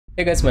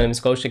Hey guys, my name is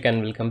Kaushik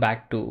and welcome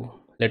back to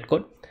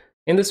LetCode.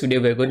 In this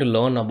video, we're going to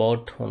learn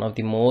about one of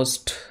the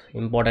most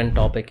important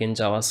topic in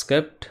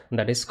JavaScript,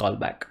 that is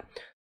callback.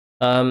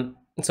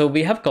 So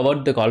we have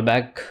covered the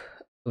callback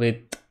with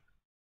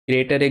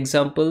greater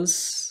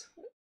examples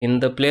in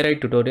the playwright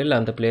tutorial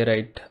and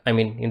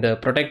in the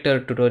protector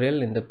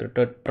tutorial in the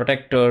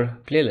protector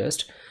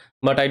playlist,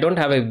 but I don't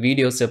have a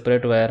video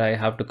separate where I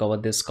have to cover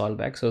this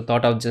callback, so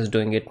thought of just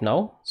doing it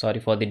now. Sorry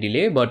for the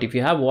delay, but if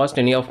you have watched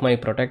any of my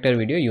protector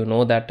video, you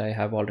know that I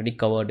have already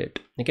covered it.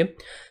 Okay,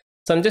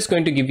 so I'm just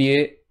going to give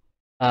you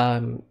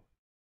a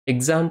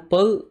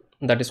example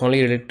that is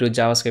only related to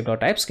JavaScript or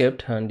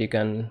TypeScript, and you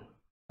can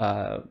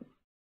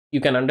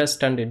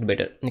understand it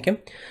better.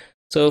 Okay,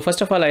 so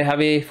first of all, I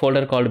have a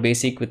folder called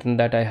basic. Within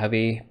that, I have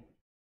a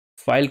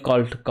file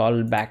called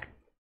callback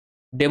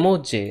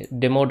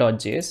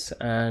demo.js,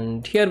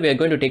 and here we are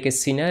going to take a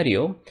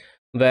scenario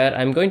where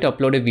I'm going to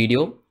upload a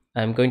video,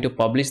 I'm going to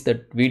publish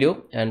that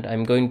video, and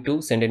I'm going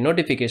to send a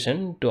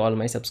notification to all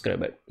my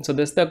subscribers. So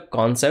this is the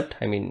concept,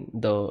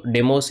 the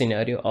demo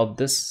scenario of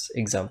this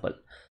example.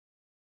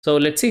 So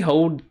let's see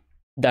how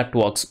that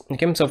works.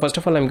 Okay, so first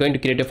of all, I'm going to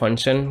create a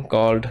function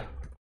called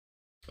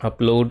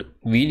upload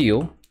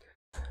video,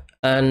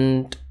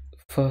 and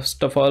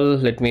first of all,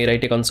 let me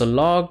write a console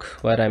log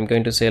where I'm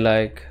going to say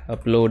like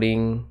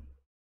uploading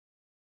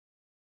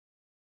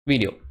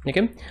video.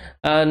 Okay,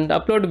 and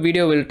upload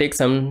video will take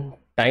some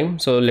time,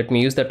 so let me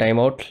use the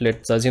timeout.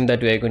 Let's assume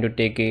that we are going to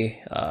take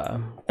a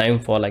time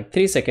for like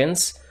 3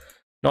 seconds,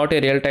 not a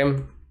real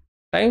time,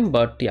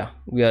 but yeah,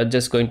 we are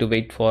just going to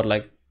wait for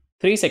like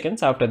 3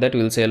 seconds. After that,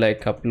 we'll say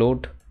like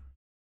upload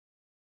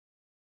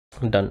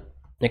done.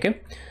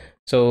 Okay,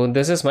 so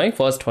this is my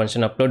first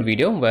function, upload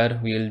video, where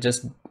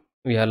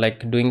we are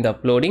like doing the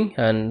uploading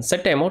and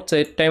set timeout.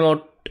 Set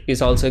timeout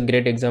is also a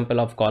great example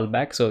of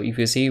callback. So if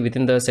you see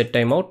within the set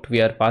timeout,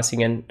 we are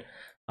passing an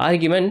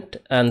argument,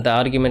 and the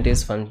argument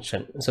is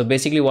function. So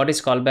basically, what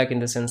is callback in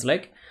the sense,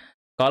 like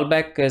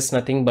callback is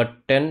nothing but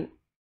an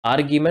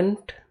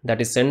argument that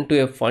is sent to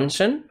a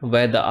function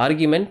where the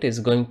argument is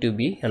going to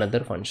be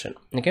another function.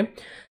 Okay,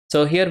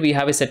 so here we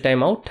have a set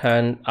timeout,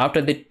 and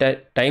after the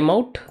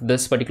timeout,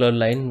 this particular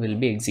line will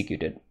be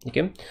executed.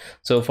 Okay,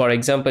 so for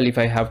example, if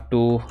I have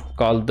to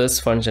call this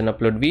function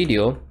upload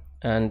video,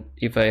 and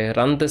if I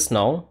run this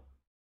now,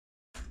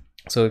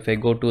 so if I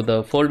go to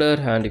the folder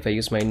and if I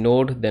use my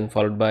node then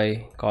followed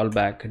by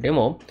callback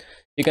demo,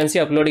 you can see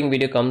uploading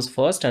video comes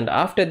first, and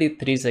after the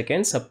 3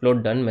 seconds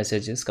upload done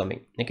message is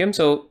coming. Okay,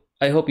 so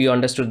I hope you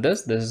understood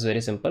this. This is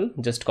very simple,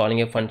 just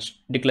calling a function,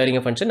 declaring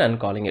a function and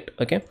calling it.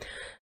 Okay,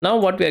 now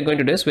what we are going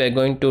to do is we are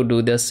going to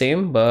do the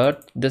same,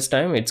 but this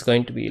time it's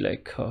going to be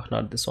like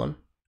not this one.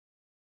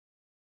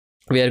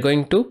 We are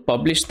going to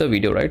publish the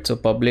video, right? So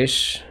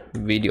publish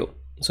video.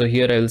 So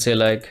here I will say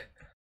like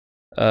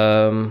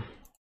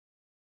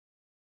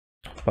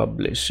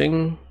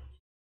publishing,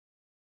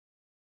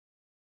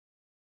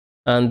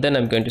 and then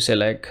I'm going to say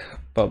like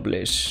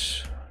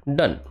publish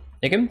done.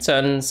 Okay, so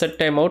and set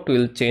timeout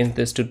will change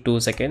this to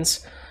 2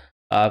 seconds,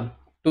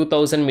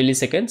 2000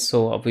 milliseconds,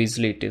 so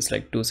obviously it is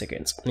like 2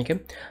 seconds. Okay,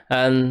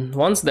 and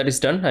once that is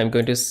done, I'm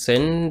going to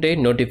send a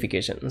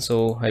notification.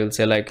 So I will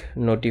say like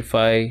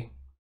notify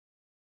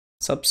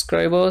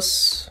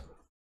subscribers.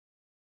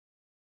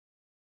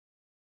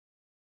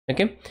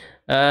 Okay,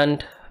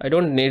 and I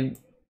don't need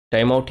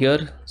timeout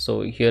here,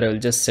 so here I will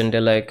just send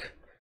a like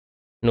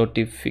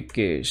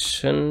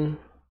notification.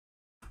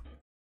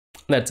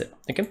 That's it.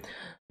 Okay,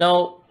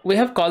 now we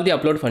have called the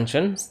upload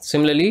function.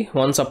 Similarly,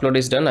 once upload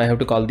is done, I have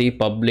to call the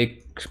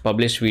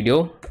publish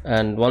video,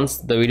 and once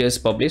the video is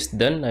published,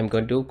 then I'm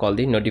going to call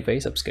the notify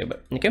subscriber.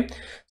 Okay,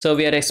 so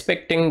we are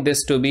expecting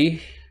this to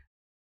be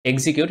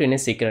execute in a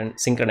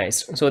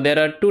synchronized. So there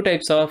are two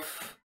types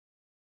of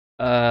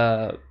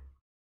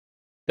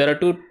there are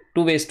two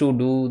ways to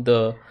do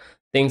the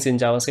things in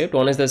JavaScript.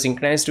 One is the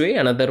synchronized way,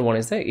 another one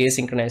is the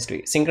asynchronized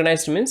way.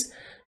 Synchronized means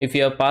if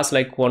you have passed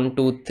like 1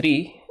 2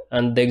 3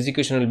 and the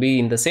execution will be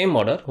in the same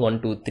order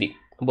 1 2 3,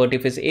 but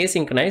if it's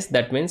asynchronized,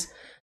 that means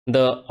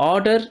the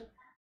order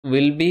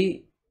will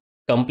be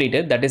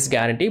completed, that is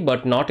guaranteed,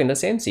 but not in the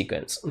same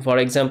sequence. For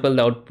example,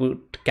 the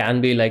output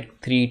can be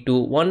like 3 2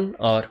 1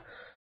 or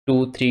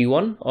 2 3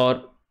 1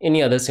 or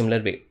any other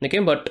similar way. Okay,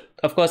 but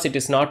of course it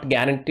is not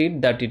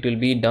guaranteed that it will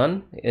be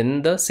done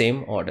in the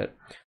same order.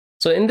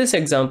 So in this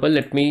example,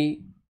 let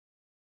me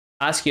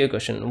ask you a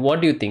question. What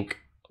do you think?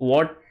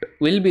 What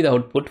will be the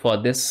output for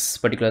this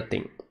particular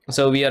thing?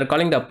 So we are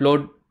calling the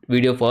upload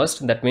video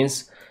first. That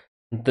means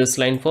this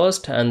line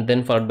first and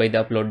then followed by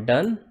the upload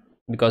done.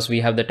 Because we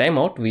have the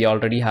timeout, we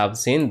already have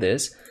seen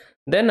this.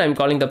 Then I'm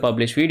calling the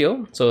publish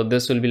video. So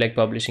this will be like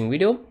publishing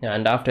video,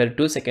 and after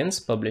 2 seconds,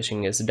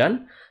 publishing is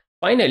done.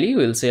 Finally,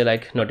 we'll say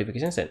like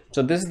notification sent.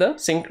 So this is the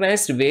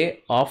synchronized way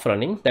of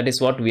running. That is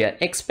what we are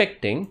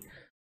expecting.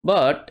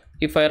 But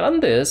if I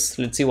run this,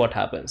 let's see what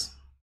happens.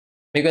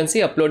 You can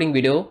see uploading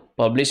video,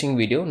 publishing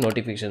video,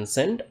 notification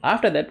sent.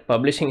 After that,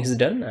 publishing is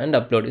done and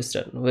upload is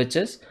done, which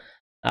is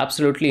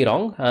Absolutely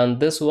wrong, and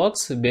this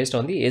works based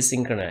on the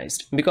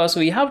asynchronized, because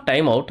we have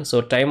timeout.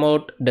 So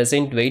timeout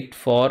doesn't wait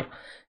for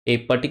a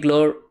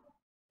particular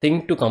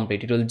thing to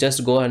complete, it will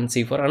just go and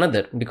see for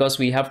another. Because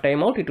we have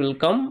timeout, it will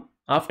come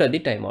after the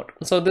timeout.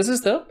 So this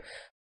is the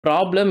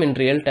problem in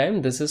real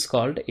time. This is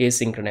called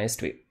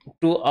asynchronized way.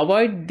 To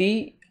avoid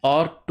the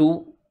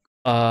to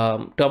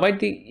avoid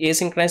the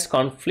asynchronous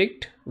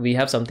conflict, we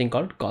have something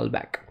called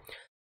callback.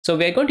 So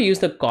we are going to use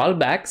the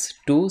callbacks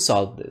to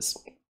solve this.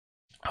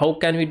 How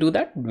can we do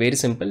that? Very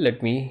simple.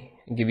 Let me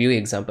give you an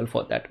example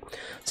for that.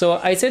 So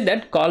I said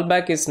that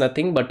callback is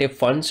nothing but a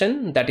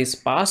function that is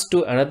passed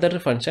to another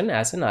function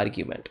as an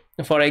argument.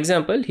 For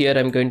example, here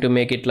I'm going to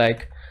make it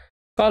like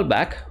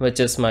callback, which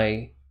is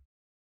my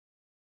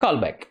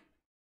callback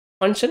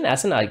function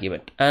as an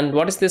argument. And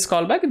what is this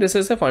callback? This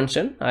is a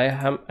function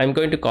I'm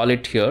going to call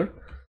it here.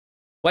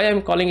 Why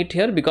I'm calling it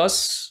here?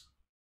 Because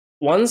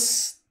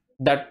once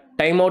that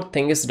timeout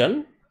thing is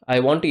done, I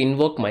want to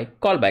invoke my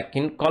callback.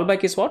 In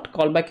callback is what?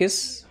 Callback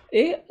is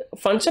a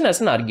function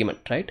as an argument,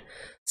 right?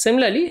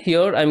 Similarly,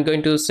 here I'm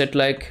going to set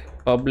like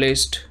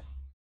published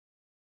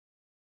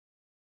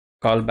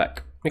callback.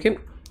 Okay,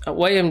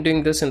 why I'm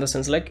doing this in the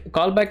sense like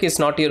callback is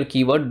not your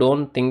keyword.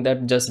 Don't think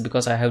that just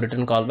because I have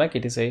written callback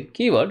it is a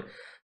keyword.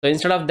 So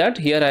instead of that,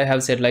 here I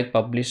have said like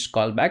published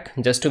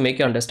callback, just to make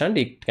you understand.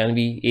 It can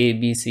be A,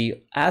 B, C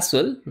as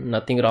well,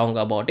 nothing wrong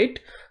about it.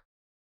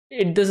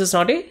 This is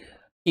not a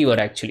keyword.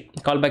 Actually,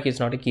 callback is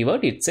not a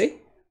keyword, it's a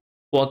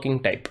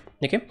working type.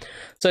 Okay,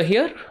 so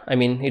here I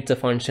mean it's a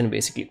function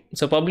basically.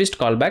 So published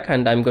callback,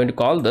 and I'm going to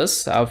call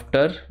this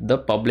after the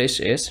publish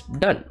is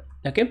done.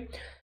 Okay,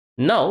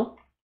 now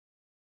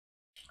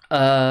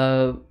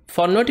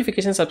for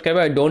notification subscriber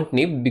I don't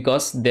need,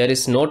 because there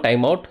is no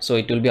timeout, so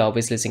it will be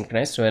obviously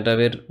synchronized.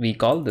 Whenever we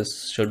call,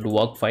 this should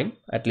work fine,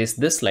 at least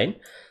this line.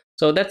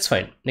 So that's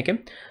fine.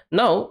 Okay,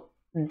 now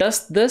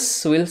does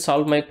this will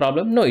solve my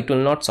problem? No, it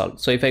will not solve.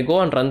 So if I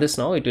go and run this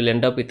now, it will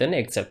end up with an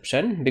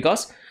exception,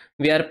 because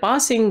we are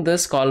passing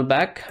this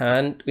callback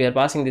and we are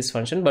passing this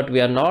function, but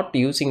we are not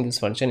using this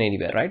function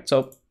anywhere, right?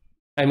 So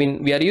I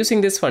mean we are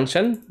using this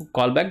function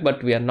callback,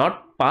 but we are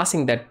not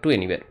passing that to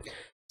anywhere.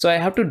 So I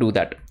have to do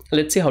that.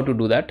 Let's see how to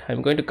do that.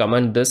 I'm going to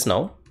comment this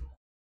now,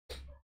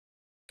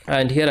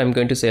 and here I'm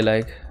going to say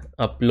like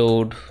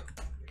upload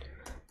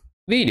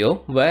video,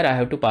 where I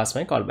have to pass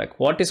my callback.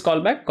 What is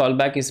callback?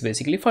 Callback is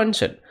basically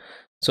function.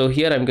 So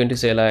here I'm going to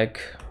say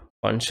like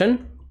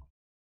function,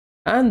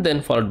 and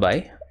then followed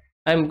by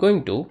I'm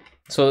going to,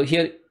 so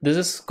here this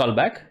is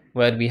callback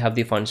where we have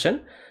the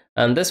function,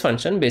 and this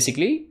function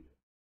basically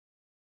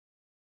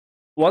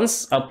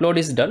once upload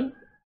is done,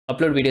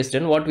 upload video is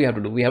done, what we have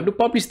to do? We have to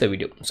publish the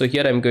video. So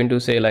here I'm going to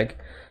say like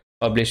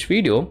publish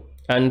video,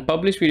 and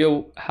publish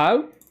video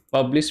have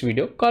publish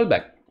video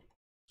callback.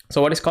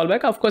 So what is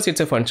callback? Of course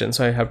it's a function,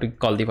 so I have to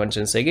call the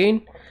functions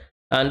again,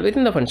 and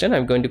within the function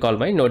I'm going to call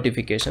my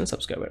notification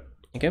subscriber.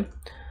 Okay,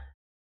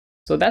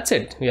 so that's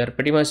it. We are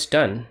pretty much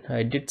done.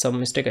 I did some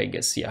mistake, I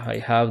guess. Yeah, I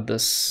have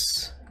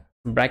this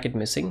bracket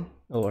missing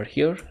over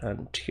here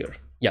and here.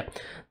 Yeah,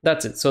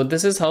 that's it. So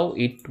this is how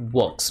it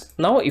works.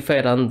 Now if I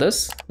run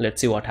this,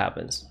 let's see what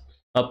happens.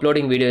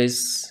 Uploading video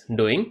is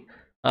doing.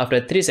 After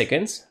 3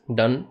 seconds,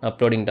 done.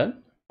 Uploading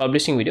done.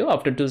 Publishing video,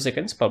 after 2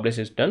 seconds, publish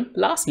is done.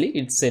 Lastly,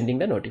 it's sending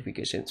the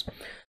notifications.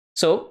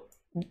 So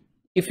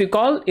if you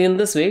call in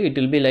this way, it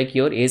will be like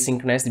your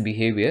asynchronous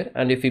behavior,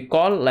 and if you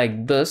call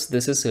like this,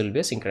 will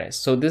be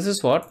synchronized. So this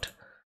is what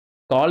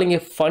calling a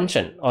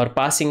function or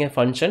passing a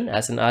function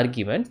as an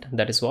argument,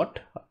 that is what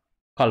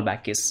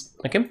callback is.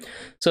 Okay,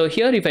 so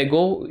here if I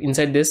go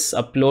inside this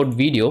upload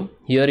video,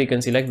 here you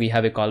can see like we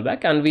have a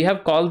callback, and we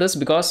have called this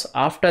because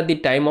after the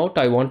timeout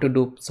I want to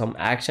do some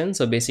action.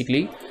 So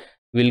basically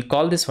we'll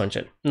call this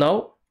function.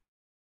 Now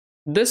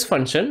this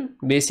function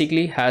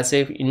basically has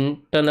a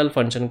internal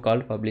function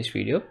called publish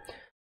video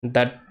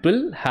that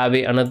will have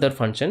another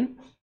function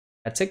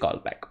that's a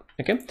callback.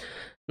 Okay,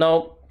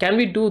 now can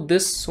we do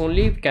this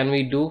only? Can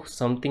we do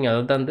something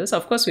other than this?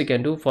 Of course we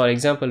can do. For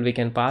example, we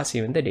can pass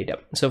even the data.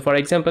 So for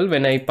example,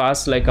 when I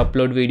pass like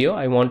upload video,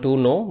 I want to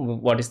know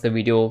what is the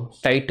video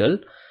title,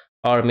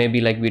 or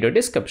maybe like video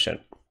description.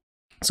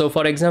 So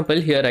for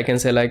example, here I can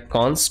say like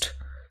const,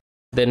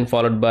 then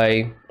followed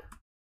by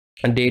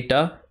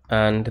data,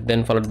 and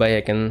then followed by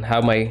I can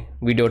have my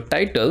video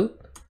title,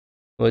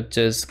 which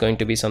is going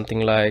to be something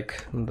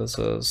like this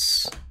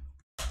is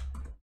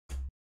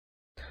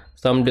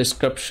some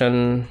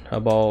description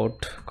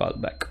about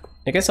callback.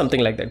 Okay,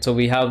 something like that. So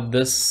we have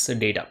this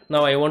data.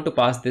 Now I want to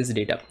pass this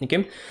data.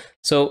 Okay,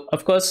 so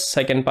of course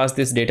I can pass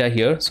this data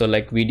here. So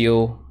like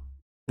video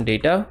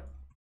data,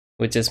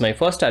 which is my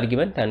first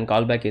argument, and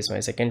callback is my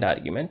second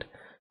argument,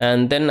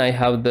 and then I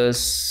have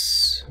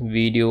this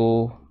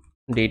video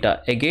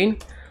data again,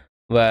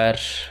 where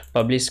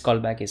published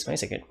callback is my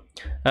second.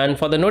 And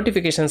for the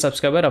notification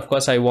subscriber, of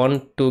course I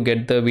want to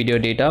get the video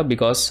data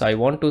because I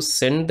want to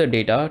send the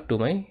data to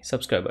my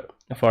subscriber.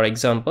 For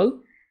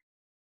example,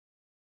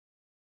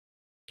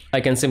 I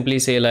can simply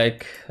say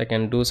like I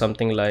can do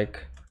something like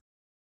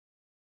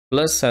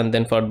plus, and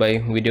then followed by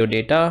video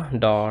data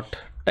dot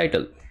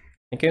title.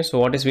 Okay, so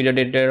what is video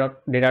data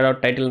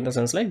dot title in the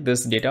sense like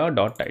this data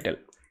dot title.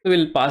 We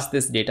will pass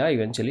this data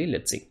eventually.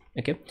 Let's see.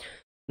 Okay,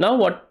 now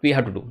what we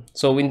have to do,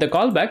 so in the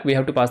callback we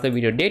have to pass the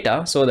video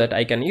data so that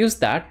I can use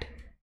that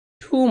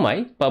to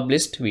my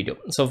published video.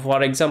 So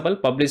for example,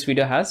 published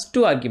video has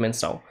two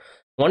arguments now.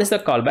 One is the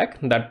callback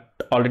that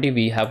already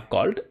we have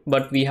called,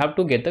 but we have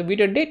to get the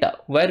video data.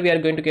 Where we are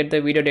going to get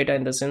the video data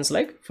in the sense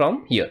like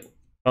from here,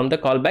 from the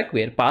callback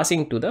we are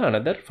passing to the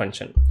another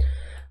function.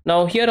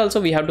 Now here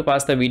also we have to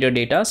pass the video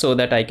data so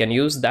that I can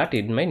use that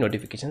in my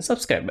notification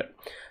subscriber.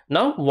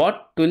 Now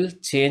what will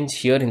change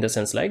here in the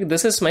sense like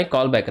this is my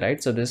callback,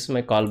 right? So this is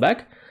my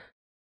callback.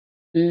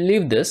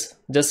 Leave this,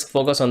 just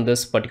focus on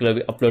this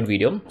particular upload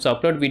video. So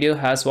upload video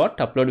has what?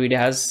 Upload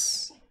video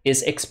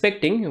is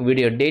expecting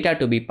video data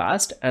to be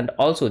passed and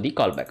also the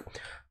callback.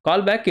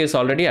 Callback is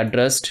already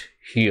addressed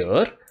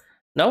here.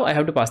 Now I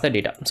have to pass the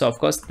data. So of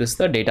course this is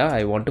the data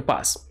I want to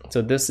pass.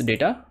 So this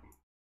data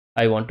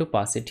I want to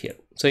pass it here.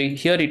 So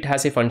here it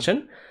has a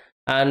function,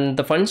 and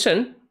the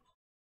function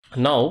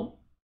now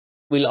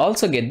will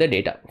also get the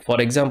data.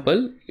 For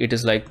example, it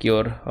is like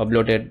your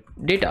uploaded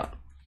data.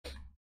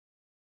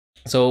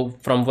 So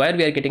from where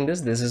we are getting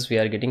this is we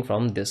are getting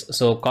from this.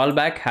 So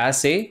callback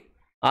has a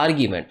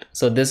argument.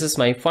 So this is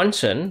my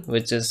function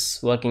which is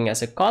working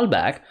as a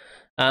callback,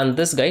 and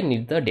this guy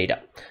needs the data.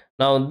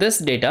 Now this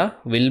data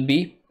will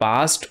be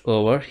passed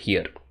over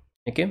here.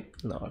 Okay,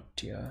 not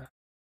here.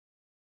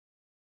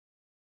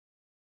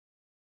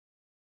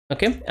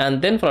 Okay,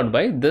 and then followed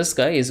by this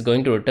guy is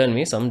going to return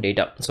me some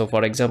data. So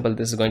for example,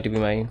 this is going to be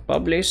my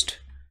published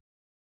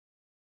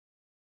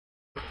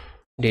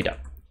data,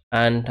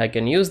 and I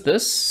can use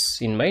this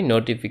in my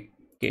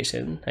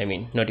notification,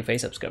 notify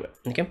subscriber.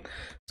 Okay,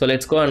 so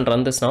let's go and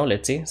run this now.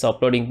 Let's see. So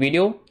uploading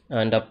video,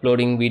 and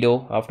uploading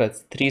video after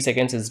 3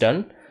 seconds is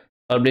done.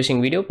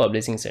 Publishing video,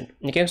 publishing sent.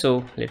 Okay,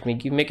 so let me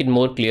make it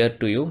more clear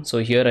to you. So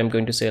here I'm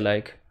going to say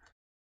like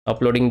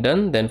uploading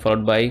done, then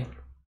followed by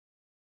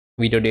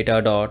video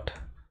data dot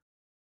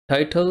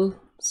title.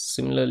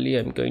 Similarly,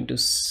 I'm going to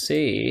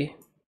say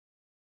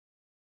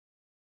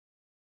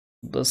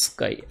this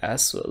guy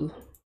as well.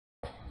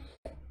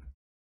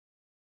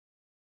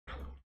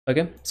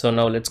 Okay, so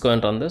now let's go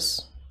and run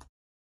this.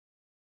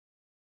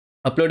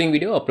 Uploading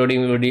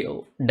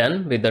video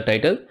done with the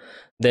title,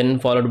 then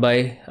followed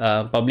by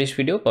publish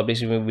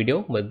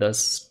video with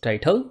this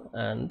title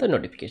and the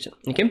notification.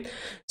 Okay,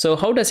 so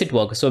how does it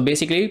work? So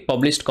basically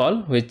published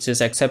call, which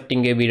is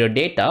accepting a video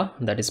data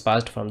that is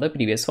passed from the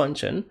previous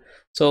function.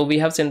 So we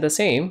have sent the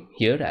same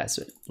here as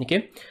well.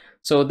 Okay,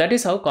 so that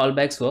is how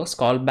callbacks works.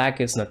 Callback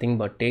is nothing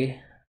but a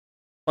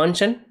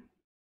function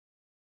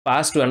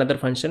passed to another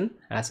function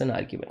as an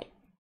argument.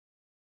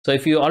 So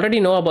if you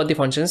already know about the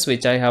functions,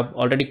 which I have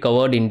already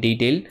covered in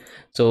detail,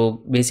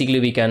 so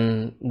basically we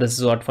can, this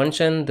is what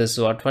function, this is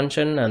what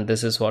function, and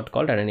this is what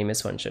called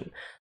anonymous function.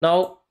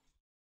 Now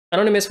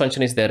anonymous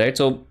function is there, right?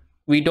 So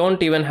we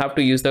don't even have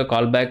to use the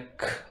callback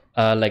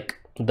like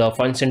the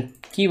function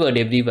keyword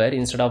everywhere.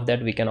 Instead of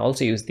that, we can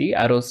also use the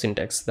arrow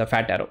syntax, the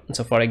fat arrow.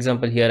 So for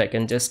example, here I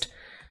can just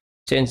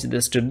change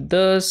this to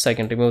this. I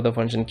can remove the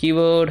function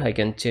keyword. I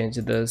can change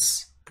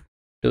this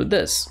to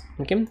this.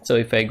 Okay, so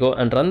if I go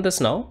and run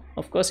this now,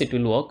 of course it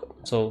will work.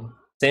 So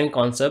same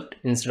concept,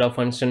 instead of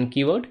function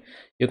keyword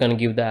you can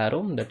give the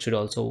arrow. That should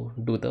also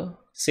do the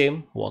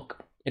same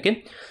work.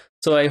 Okay,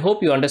 so I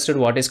hope you understood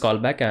what is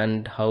callback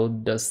and how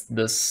does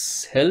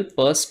this help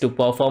us to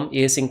perform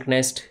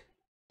asynchronous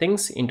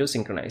things into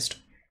synchronized.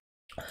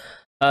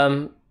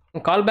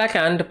 Callback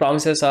and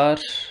promises are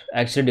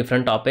actually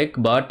different topic,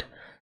 but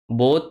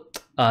both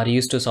are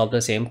used to solve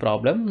the same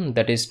problem,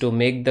 that is to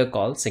make the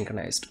call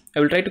synchronized. I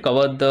will try to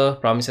cover the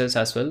promises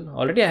as well.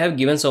 Already I have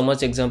given so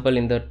much example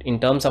in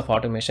terms of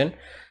automation,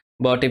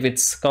 but if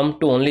it's come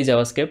to only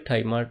JavaScript,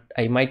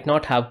 I might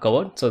not have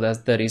covered. So that's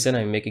the reason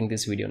I'm making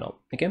this video now.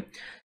 Okay,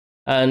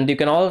 and you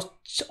can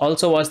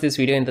also watch this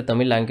video in the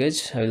Tamil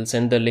language. I will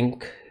send the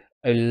link.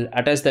 I will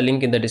attach the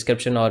link in the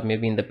description or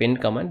maybe in the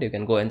pinned comment. You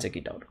can go and check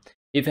it out.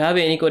 If you have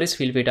any queries,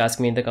 feel free to ask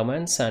me in the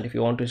comments, and if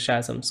you want to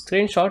share some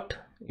screenshot,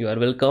 you are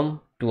welcome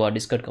to our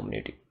Discord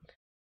community.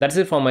 That's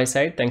it from my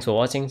side. Thanks for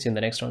watching. See you in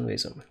the next one very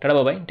soon. Tada,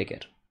 bye bye. Take care.